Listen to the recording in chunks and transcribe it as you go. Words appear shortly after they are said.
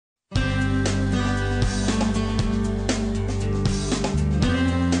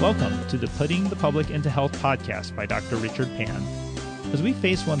Welcome to the Putting the Public into Health podcast by Dr. Richard Pan. As we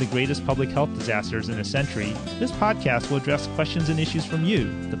face one of the greatest public health disasters in a century, this podcast will address questions and issues from you,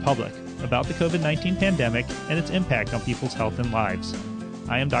 the public, about the COVID-19 pandemic and its impact on people's health and lives.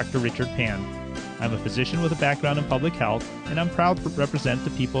 I am Dr. Richard Pan. I'm a physician with a background in public health, and I'm proud to represent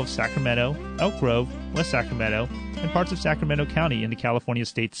the people of Sacramento, Elk Grove, West Sacramento, and parts of Sacramento County in the California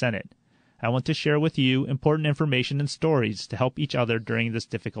State Senate. I want to share with you important information and stories to help each other during this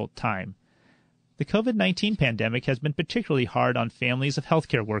difficult time. The COVID-19 pandemic has been particularly hard on families of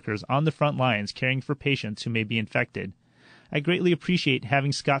healthcare workers on the front lines caring for patients who may be infected. I greatly appreciate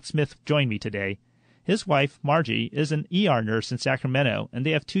having Scott Smith join me today. His wife, Margie, is an ER nurse in Sacramento, and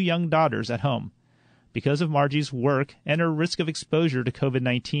they have 2 young daughters at home. Because of Margie's work and her risk of exposure to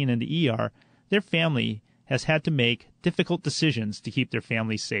COVID-19 in the ER, their family has had to make difficult decisions to keep their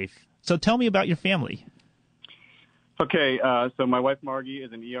family safe. So tell me about your family. Okay, so my wife Margie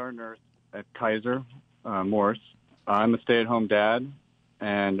is an ER nurse at Kaiser Morse. I'm a stay-at-home dad,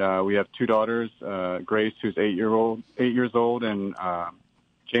 and we have 2 daughters, Grace, who's 8 years old, and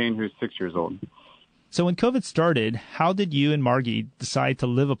Jane, who's 6 years old. So when COVID started, how did you and Margie decide to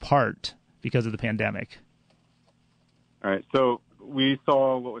live apart because of the pandemic? All right, so we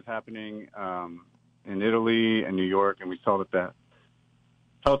saw what was happening in Italy and New York, and we saw that the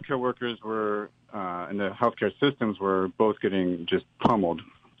healthcare workers were and the healthcare systems were both getting just pummeled.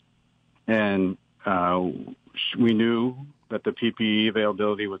 And we knew that the PPE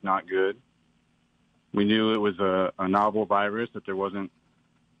availability was not good. We knew it was a novel virus, that there wasn't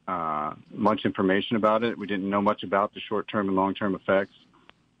much information about it. We didn't know much about the short-term and long-term effects.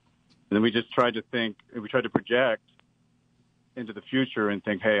 And then we just tried to project into the future and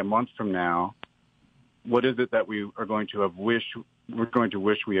think, hey, a month from now, what is it that we are going to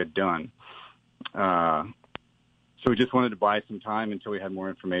wish we had done? So we just wanted to buy some time until we had more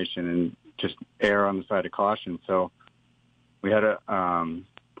information and just err on the side of caution. So we had a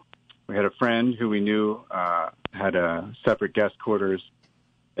friend who we knew had a separate guest quarters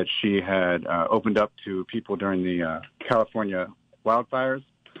that she had opened up to people during the California wildfires.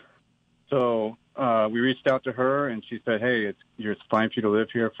 So we reached out to her, and she said, "Hey, it's fine for you to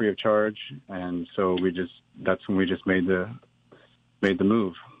live here free of charge." And so that's when we just made the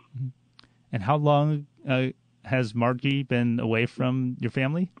move. And how long has Margie been away from your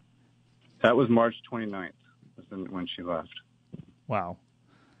family? That was March 29th when she left. Wow.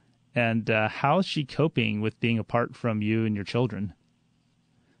 And how's she coping with being apart from you and your children?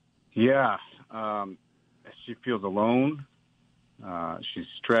 Yeah. She feels alone. She's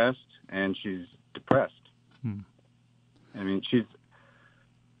stressed, and she's depressed. I mean, she's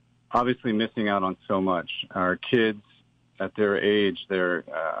obviously missing out on so much. Our kids, at their age, they're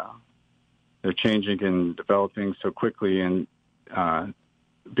changing and developing so quickly, and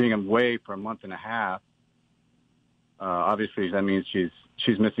being away for a month and a half, obviously that means she's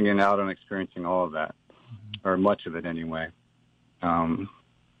missing out on experiencing all of that, or much of it anyway. I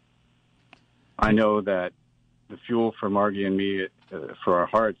know that the fuel for Margie and me, for our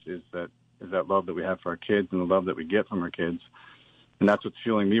hearts, is that love that we have for our kids and the love that we get from our kids, and that's what's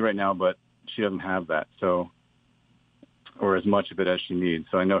fueling me right now. But she doesn't have that, or as much of it as she needs.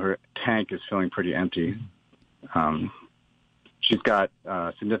 So I know her tank is feeling pretty empty. She's got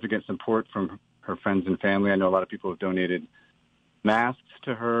significant support from her friends and family. I know a lot of people have donated masks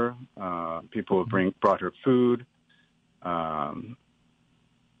to her. People have brought her food. I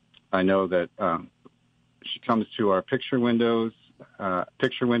know that she comes to our picture window at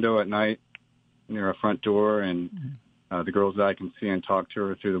night near our front door, and the girls that I can see and talk to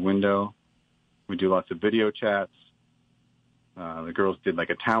her through the window. We do lots of video chats. The girls did like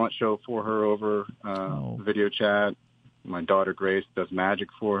a talent show for her over video chat. My daughter Grace does magic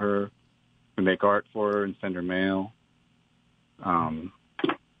for her. We make art for her and send her mail.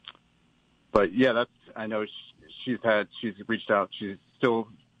 But yeah, I know she's reached out. She's still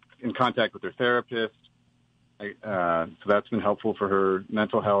in contact with her therapist. So that's been helpful for her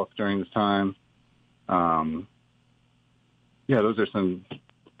mental health during this time. Those are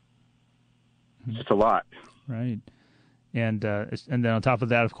just a lot. Right. And then on top of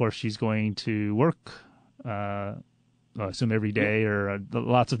that, of course, she's going to work, I assume every day, or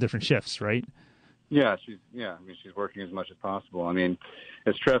lots of different shifts, right? Yeah, she's working as much as possible. I mean,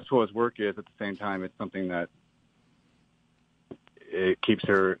 as stressful as work is, at the same time, it's something that it keeps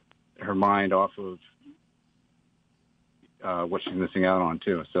her mind off of what she's missing out on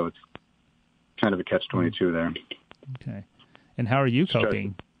too. So it's kind of a catch-22 there. Okay. And how are you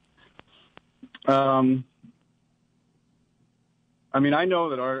coping? I mean, I know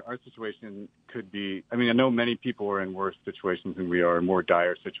that our situation could be, I mean, I know many people are in worse situations than we are, more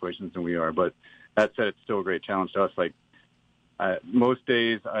dire situations than we are, but that said, it's still a great challenge to us. Like, most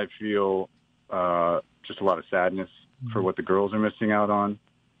days I feel just a lot of sadness for what the girls are missing out on.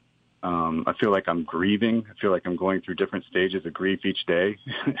 I feel like I'm grieving. I feel like I'm going through different stages of grief each day,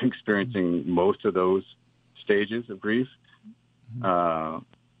 experiencing most of those stages of grief.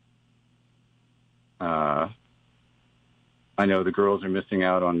 I know the girls are missing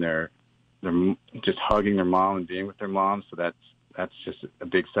out on their just hugging their mom and being with their mom. So that's just a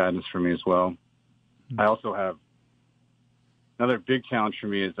big sadness for me as well. I also have another big challenge for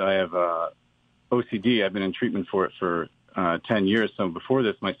me is I have OCD. I've been in treatment for it for 10 years. So before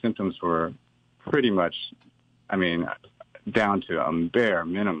this, my symptoms were pretty much, I mean, down to a bare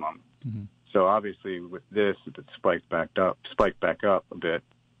minimum. So obviously with this, it spiked back up a bit.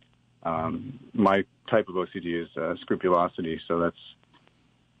 My type of OCD is scrupulosity, so that's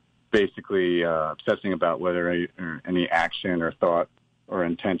basically obsessing about whether any action or thought or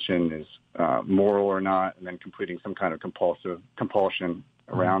intention is moral or not, and then completing some kind of compulsion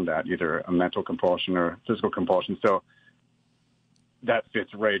around that, either a mental compulsion or physical compulsion. So that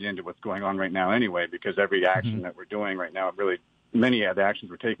fits right into what's going on right now anyway, because every action that we're doing right now, really, many of the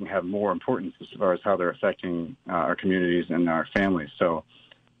actions we're taking have more importance as far as how they're affecting our communities and our families. So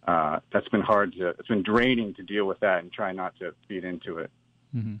that's been it's been draining to deal with that and try not to feed into it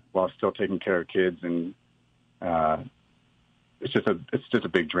while still taking care of kids. And it's just a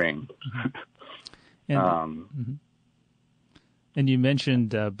big drain. And you mentioned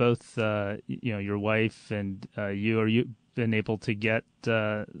both, your wife and you. Are you been able to get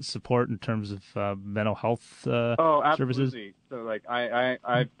support in terms of mental health absolutely. services? So, like, I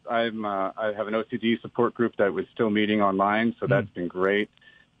have an OCD support group that was still meeting online, so that's been great.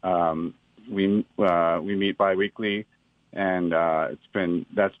 We meet biweekly, and that's been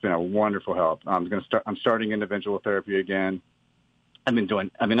a wonderful help. I'm starting individual therapy again. I've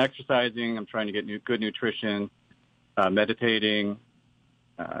been exercising. I'm trying to get good nutrition, meditating,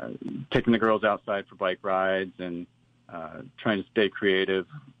 taking the girls outside for bike rides, and trying to stay creative,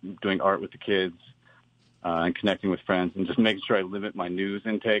 doing art with the kids, and connecting with friends, and just making sure I limit my news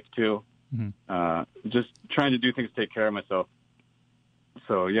intake too. Just trying to do things to take care of myself.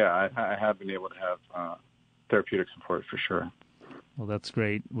 So yeah, I have been able to have therapeutic support for sure. Well, that's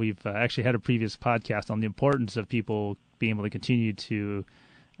great. We've actually had a previous podcast on the importance of people being able to continue to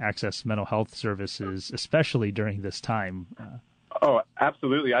access mental health services, especially during this time. Oh,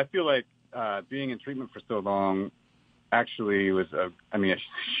 absolutely. I feel like being in treatment for so long actually was a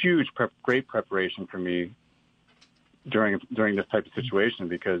huge, great preparation for me during this type of situation,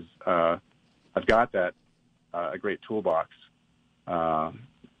 because I've got a great toolbox,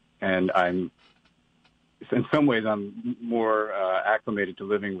 and in some ways I'm more acclimated to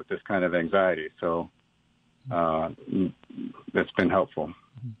living with this kind of anxiety. So that's been helpful.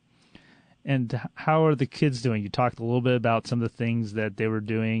 And how are the kids doing? You talked a little bit about some of the things that they were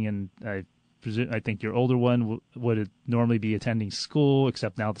doing, and I think your older one would normally be attending school,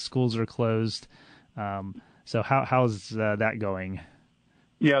 except now the schools are closed. So how's that going?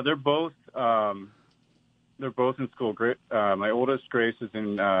 Yeah, they're both in school. My oldest, Grace, is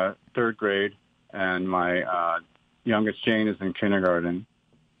in third grade, and my youngest, Jane, is in kindergarten.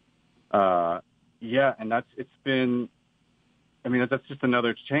 Yeah, and that's just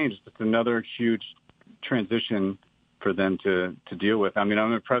another change. It's another huge transition for them to deal with. I mean,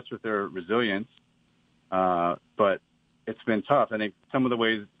 I'm impressed with their resilience, but it's been tough. I think some of the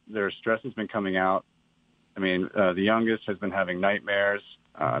ways their stress has been coming out. I mean, the youngest has been having nightmares.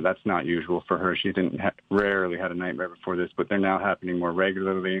 That's not usual for her. She rarely had a nightmare before this, but they're now happening more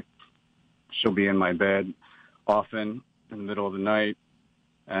regularly. She'll be in my bed often in the middle of the night.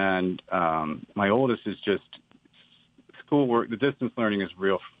 And my oldest is just schoolwork. The distance learning is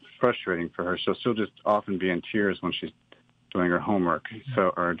real frustrating for her. So she'll just often be in tears when she's doing her homework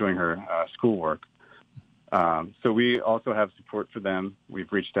or doing her schoolwork. So we also have support for them.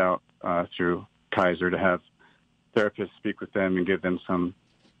 We've reached out through Kaiser to have therapists speak with them and give them some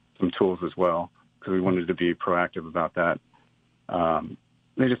tools as well, because we wanted to be proactive about that.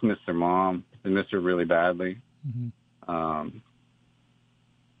 They just miss their mom. They miss her really badly.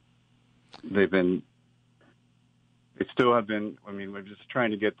 They still have been, we're just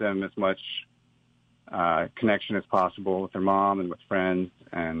trying to get them as much connection as possible with their mom and with friends,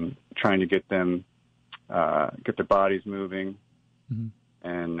 and trying to get them, get their bodies moving.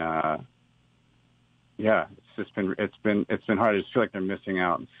 And, yeah, it's been hard. I just feel like they're missing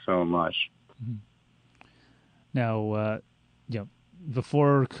out so much. Now,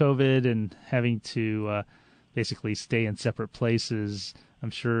 before COVID and having to basically stay in separate places.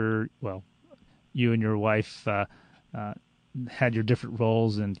 I'm sure, well, you and your wife had your different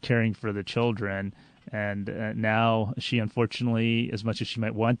roles in caring for the children, and now she, unfortunately, as much as she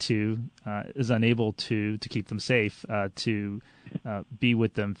might want to, is unable to keep them safe, to be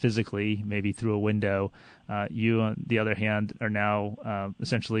with them physically, maybe through a window. You, on the other hand, are now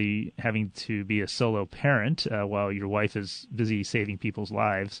essentially having to be a solo parent while your wife is busy saving people's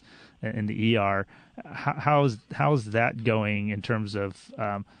lives in the ER. How's that going in terms of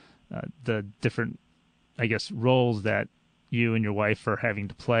the different, I guess, roles that you and your wife are having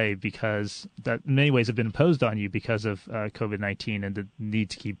to play, because that in many ways have been imposed on you because of COVID-19 and the need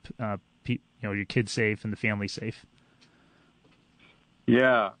to keep your kids safe and the family safe?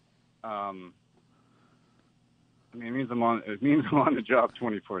 Yeah. I mean, it means I'm on the job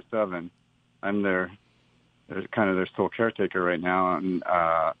 24/7. I'm their sole caretaker right now, and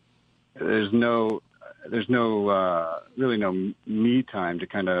there's really no me time to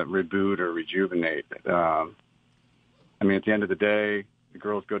kind of reboot or rejuvenate. I mean, at the end of the day, the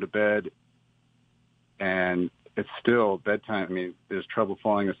girls go to bed, and it's still bedtime. I mean, there's trouble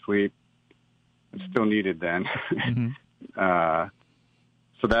falling asleep. It's still needed then. Mm-hmm.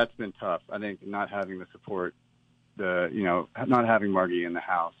 So that's been tough. I think not having the support, not having Margie in the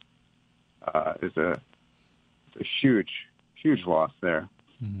house is a huge loss there.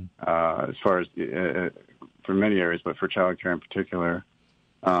 Mm-hmm. As far as for many areas, but for childcare in particular.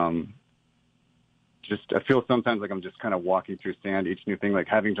 I feel sometimes like I'm just kind of walking through sand. Each new thing, like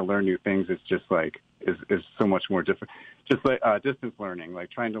having to learn new things, is just like is so much more different. Just like distance learning,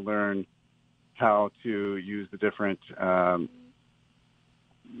 like trying to learn how to use the different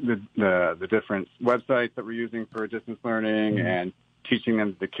the different websites that we're using for distance learning, mm-hmm. and teaching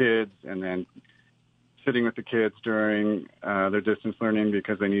them to the kids, and then sitting with the kids during their distance learning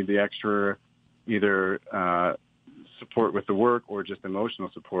because they need the extra either support with the work or just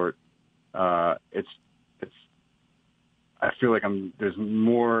emotional support. I feel like there's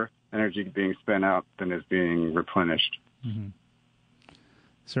more energy being spent out than is being replenished. Mm-hmm.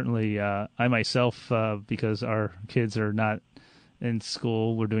 Certainly, I myself, because our kids are not in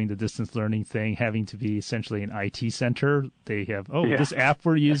school, we're doing the distance learning thing, having to be essentially an IT center. They have, this app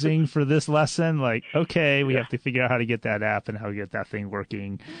we're using for this lesson. Like, okay, we have to figure out how to get that app and how to get that thing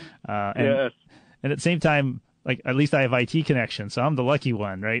working. And at the same time, like, at least I have IT connection, so I'm the lucky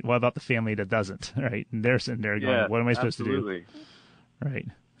one, right? What about the family that doesn't, right? And they're sitting there going, what am I supposed to do? Right.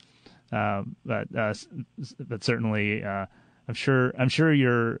 But certainly, I'm sure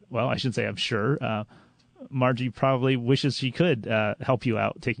you're, well, I shouldn't say I'm sure. Margie probably wishes she could help you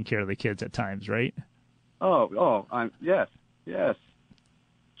out taking care of the kids at times, right? Yes.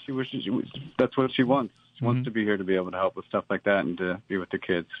 She wishes that's what she wants. She wants to be here to be able to help with stuff like that and to be with the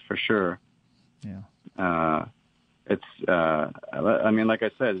kids, for sure. Yeah. I mean, like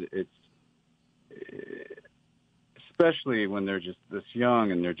I said, it's especially when they're just this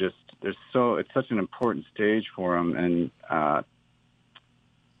young and it's such an important stage for them, and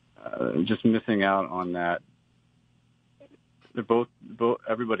just missing out on that. They're both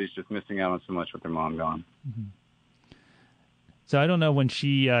everybody's just missing out on so much with their mom gone. Mm-hmm. So I don't know, when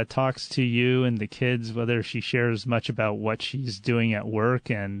she talks to you and the kids, whether she shares much about what she's doing at work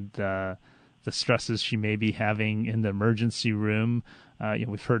and the stresses she may be having in the emergency room.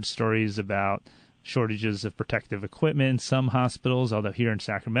 We've heard stories about shortages of protective equipment in some hospitals, although here in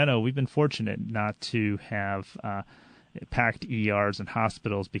Sacramento, we've been fortunate not to have packed ERs and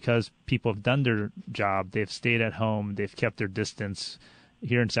hospitals because people have done their job. They've stayed at home. They've kept their distance.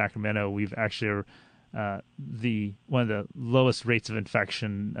 Here in Sacramento, we've actually one of the lowest rates of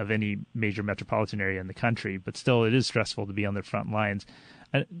infection of any major metropolitan area in the country, but still it is stressful to be on the front lines.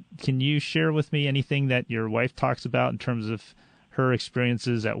 Can you share with me anything that your wife talks about in terms of her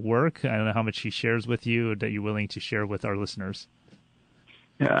experiences at work? I don't know how much she shares with you, or that you're willing to share with our listeners.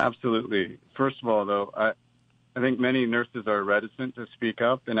 Yeah, absolutely. First of all, though, I think many nurses are reticent to speak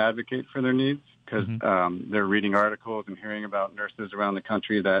up and advocate for their needs because they're reading articles and hearing about nurses around the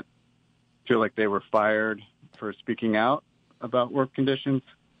country that feel like they were fired for speaking out about work conditions.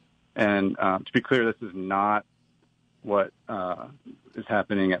 And to be clear, this is not what is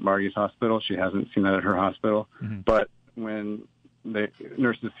happening at Margie's hospital. She hasn't seen that at her hospital. Mm-hmm. But when the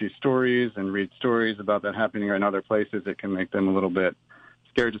nurses see stories and read stories about that happening in other places, it can make them a little bit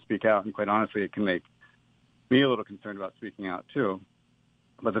scared to speak out. And quite honestly, it can make me a little concerned about speaking out too.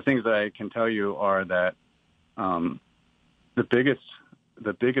 But the things that I can tell you are that the biggest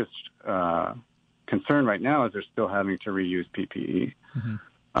concern right now is they're still having to reuse PPE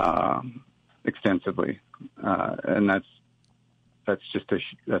extensively, and that's just a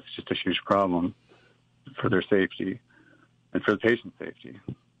huge problem. for their safety and for the patient's safety.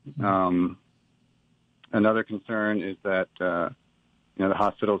 Another concern is that, the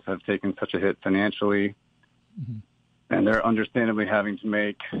hospitals have taken such a hit financially, and they're understandably having to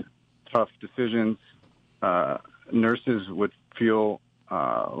make tough decisions. Nurses would feel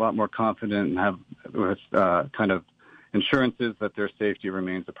a lot more confident and have with kind of insurances that their safety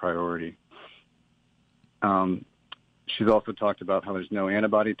remains a priority. She's also talked about how there's no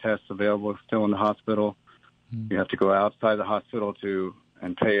antibody tests available still in the hospital. You have to go outside the hospital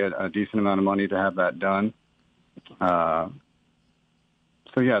and pay a decent amount of money to have that done.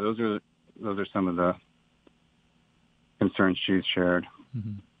 So yeah, those are some of the concerns she's shared.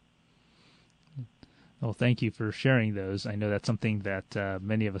 Well, thank you for sharing those. I know that's something that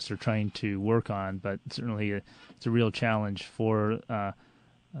many of us are trying to work on, but certainly it's a real challenge for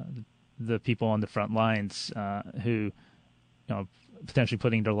the people on the front lines who, potentially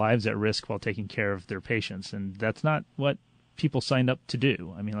putting their lives at risk while taking care of their patients, and that's not what people signed up to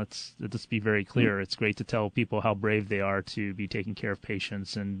do. I mean, let's be very clear. It's great to tell people how brave they are to be taking care of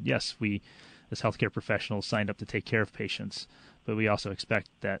patients, and yes, we as healthcare professionals signed up to take care of patients, but we also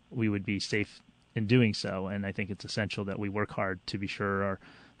expect that we would be safe in doing so, and I think it's essential that we work hard to be sure our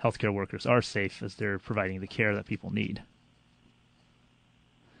healthcare workers are safe as they're providing the care that people need.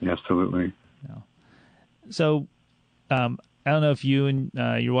 Absolutely. So, I don't know if you and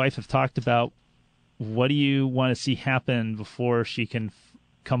your wife have talked about what do you want to see happen before she can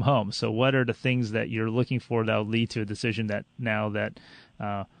come home. So, what are the things that you're looking for that will lead to a decision that now that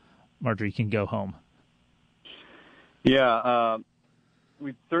Marjorie can go home? Yeah,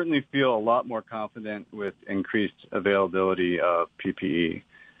 we certainly feel a lot more confident with increased availability of PPE.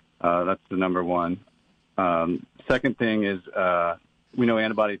 That's the number one. Second thing is we know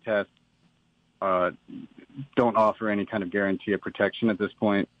antibody tests don't offer any kind of guarantee of protection at this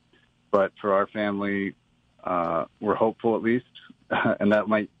point, but for our family, we're hopeful at least, and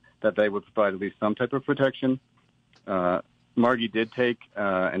that they would provide at least some type of protection. Margie did take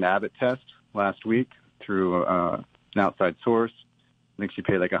an Abbott test last week through an outside source. I think she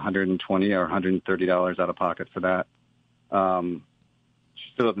paid like $120 or $130 out of pocket for that.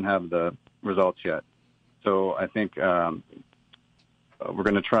 She still doesn't have the results yet. So I think we're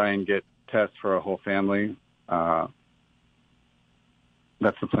going to try and get tests for our whole family. That's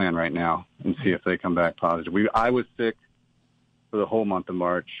the plan right now, and see if they come back positive. I was sick for the whole month of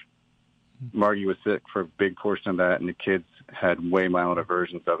March. Margie was sick for a big portion of that, and the kids had way milder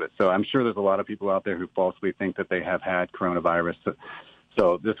versions of it. So I'm sure there's a lot of people out there who falsely think that they have had coronavirus.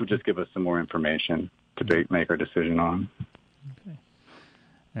 So this would just give us some more information to make our decision on. Okay.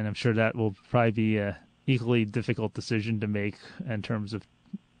 And I'm sure that will probably be an equally difficult decision to make in terms of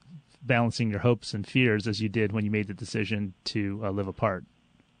balancing your hopes and fears as you did when you made the decision to live apart.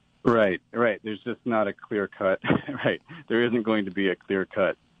 Right. There's just not a clear cut. Right. There isn't going to be a clear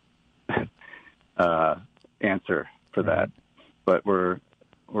cut answer for that, but we're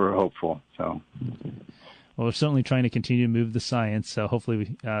hopeful. So. Well, we're certainly trying to continue to move the science, so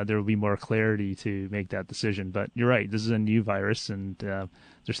hopefully there will be more clarity to make that decision. But you're right, this is a new virus, and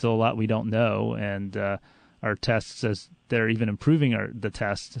there's still a lot we don't know, and our tests, as they're even improving the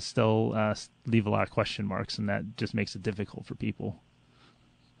tests, still leave a lot of question marks, and that just makes it difficult for people.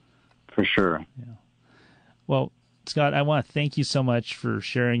 For sure. Yeah. Well, Scott, I want to thank you so much for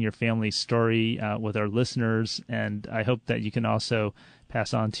sharing your family's story with our listeners, and I hope that you can also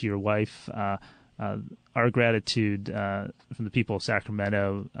pass on to your wife our gratitude from the people of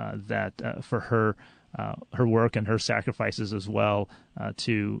Sacramento that for her work and her sacrifices as well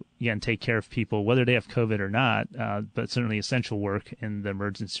to, again, take care of people, whether they have COVID or not, but certainly essential work in the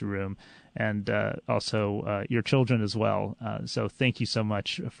emergency room, and also your children as well. So thank you so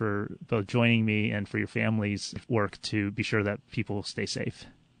much for both joining me and for your family's work to be sure that people stay safe.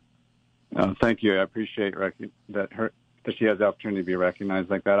 Thank you. I appreciate that she has the opportunity to be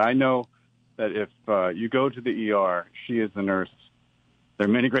recognized like that. I know that if you go to the ER, she is the nurse. There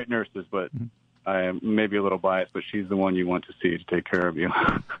are many great nurses, but I am maybe a little biased, but she's the one you want to see to take care of you.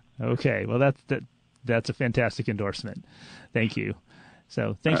 Okay. Well, that's a fantastic endorsement. Thank you.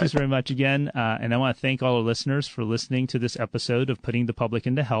 So thank you very much again. And I want to thank all our listeners for listening to this episode of Putting the Public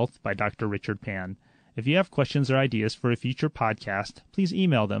into Health by Dr. Richard Pan. If you have questions or ideas for a future podcast, please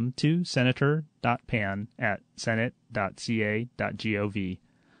email them to senator.pan@senate.ca.gov.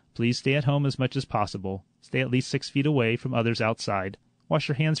 Please stay at home as much as possible. Stay at least 6 feet away from others outside. Wash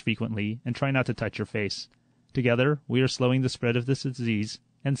your hands frequently and try not to touch your face. Together, we are slowing the spread of this disease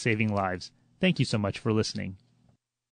and saving lives. Thank you so much for listening.